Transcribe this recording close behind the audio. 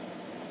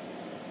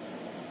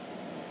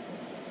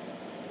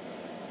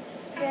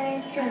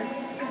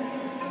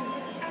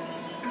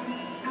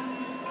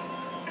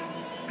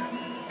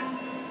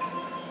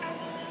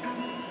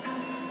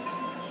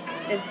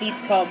This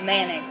beat's called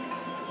Manic.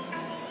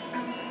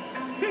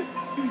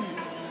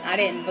 I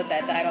didn't put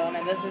that title on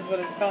it, that's just what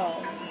it's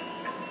called.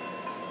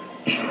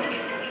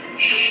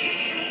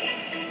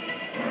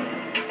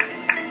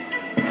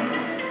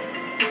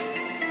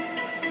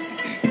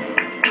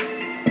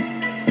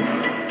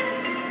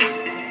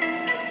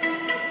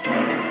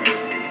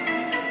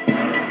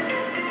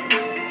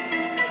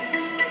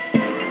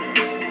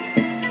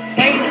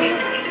 Crazy?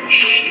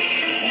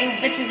 You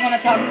bitches wanna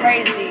talk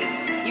crazy.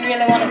 You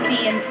really wanna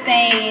see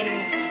insane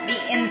the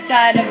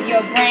inside of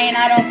your brain?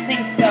 I don't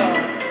think so.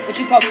 What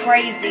you call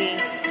crazy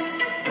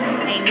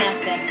ain't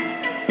nothing.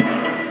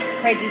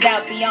 Crazy's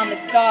out beyond the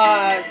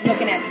stars,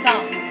 looking at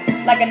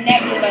something like a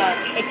nebula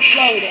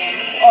exploding,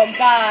 or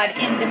God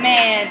in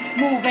demand,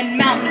 moving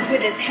mountains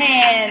with his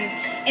hand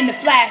in the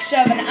flash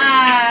of an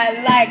eye,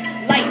 like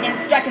lightning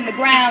striking the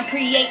ground,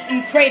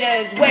 creating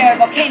craters where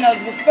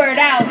volcanoes will spurt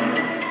out.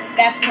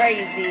 That's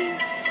crazy.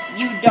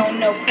 You don't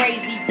know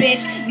crazy,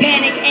 bitch.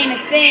 Manic ain't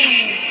a thing,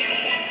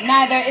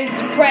 neither is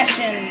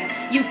depression.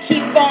 You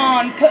keep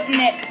on putting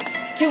it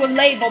to a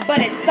label, but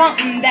it's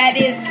something that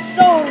is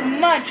so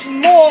much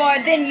more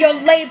than your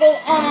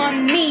label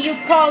on me. You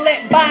call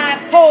it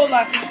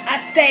bipolar. I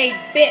say,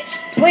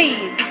 bitch,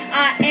 please.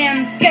 I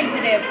am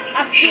sensitive.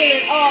 I feel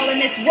it all,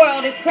 and this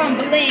world is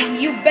crumbling.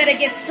 You better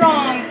get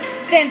strong.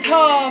 Stand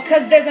tall,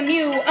 cause there's a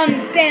new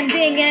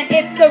understanding, and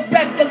it's a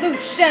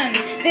revolution.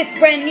 This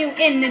brand new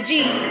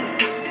energy.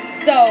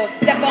 So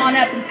step on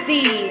up and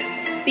see.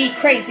 Be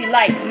crazy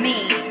like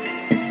me.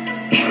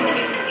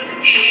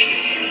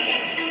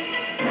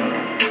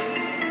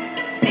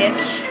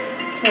 Bitch,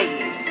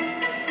 please.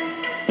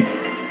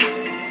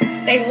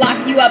 They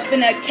lock you up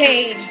in a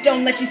cage,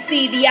 don't let you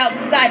see the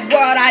outside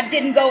world. I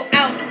didn't go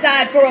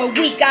outside for a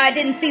week, I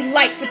didn't see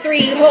light for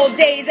 3 whole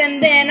days,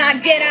 and then I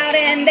get out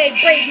and they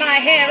braid my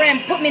hair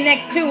and put me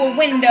next to a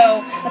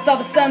window. I saw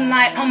the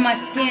sunlight on my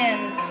skin,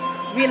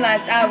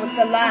 realized I was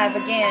alive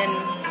again,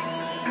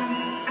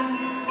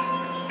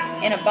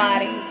 in a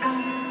body.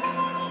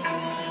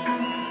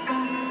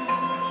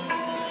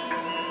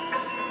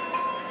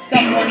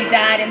 Someone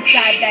died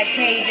inside that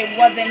cage, it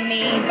wasn't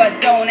me,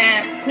 but don't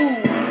ask who.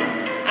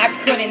 I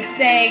couldn't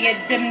say, it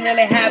didn't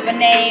really have a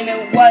name.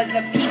 It was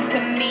a piece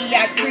of me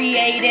I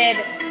created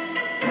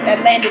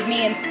that landed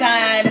me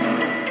inside.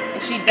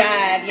 And she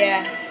died,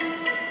 yeah.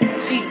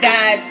 She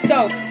died.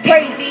 So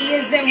crazy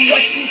isn't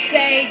what you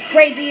say.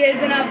 Crazy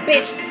isn't a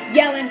bitch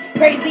yelling.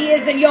 Crazy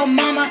isn't your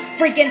mama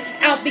freaking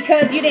out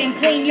because you didn't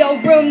clean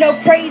your room. No,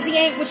 crazy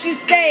ain't what you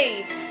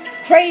say.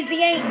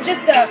 Crazy ain't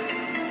just a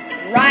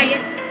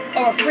riot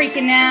or a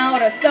freaking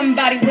out or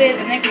somebody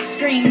with an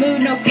extreme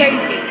mood. No,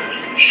 crazy.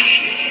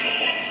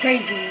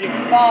 Crazy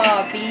is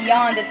far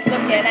beyond, it's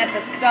looking at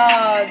the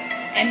stars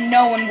and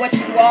knowing what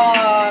you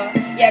are.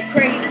 Yeah,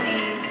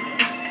 crazy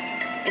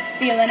is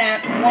feeling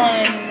at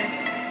one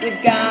with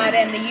God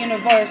and the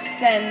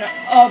universe and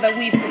all that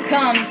we've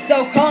become.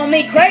 So call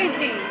me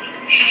crazy.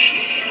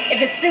 If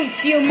it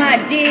suits you,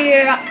 my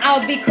dear,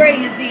 I'll be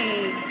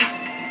crazy.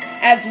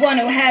 As one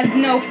who has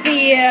no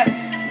fear.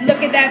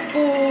 Look at that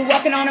fool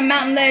walking on a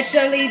mountain ledge,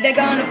 surely they're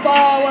gonna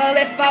fall. Well,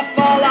 if I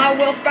fall, I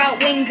will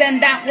sprout wings,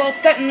 and that will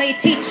certainly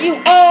teach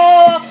you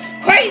all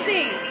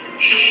crazy.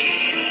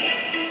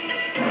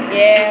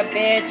 Yeah,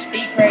 bitch,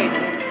 be crazy.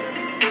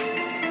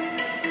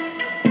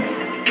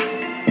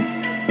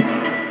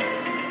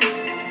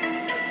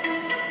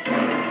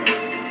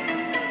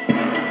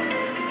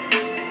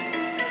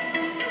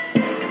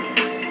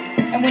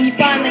 And when you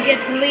finally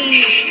get to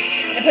leave,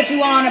 they put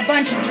you on a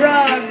bunch of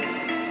drugs.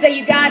 Say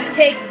you gotta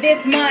take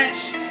this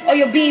much, or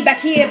you'll be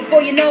back here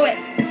before you know it.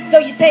 So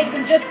you take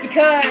them just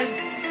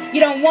because you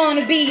don't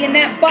want to be in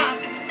that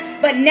box.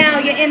 But now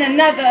you're in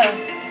another,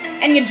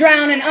 and you're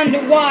drowning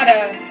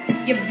underwater.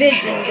 Your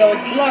vision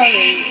goes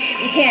blurry.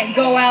 You can't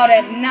go out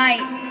at night.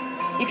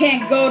 You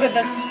can't go to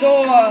the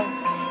store.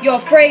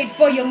 You're afraid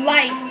for your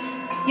life.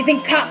 You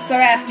think cops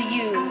are after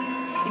you.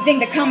 You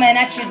think they're coming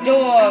at your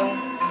door.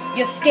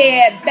 You're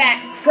scared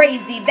back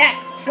crazy.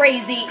 That's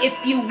crazy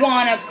if you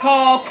wanna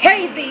call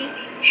crazy.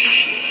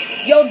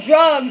 Your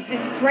drugs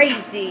is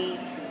crazy.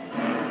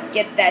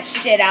 Get that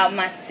shit out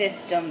my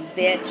system,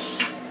 bitch.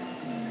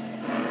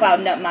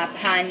 Clouding up my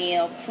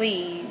pineal,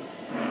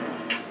 please.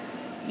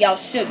 Y'all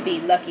should be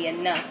lucky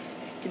enough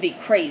to be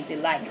crazy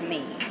like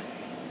me.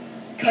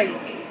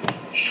 Crazy.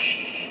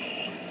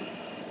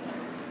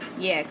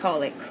 Yeah,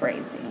 call it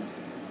crazy.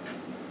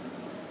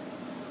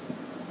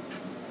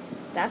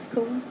 That's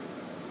cool.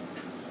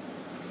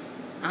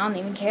 I don't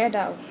even care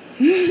though.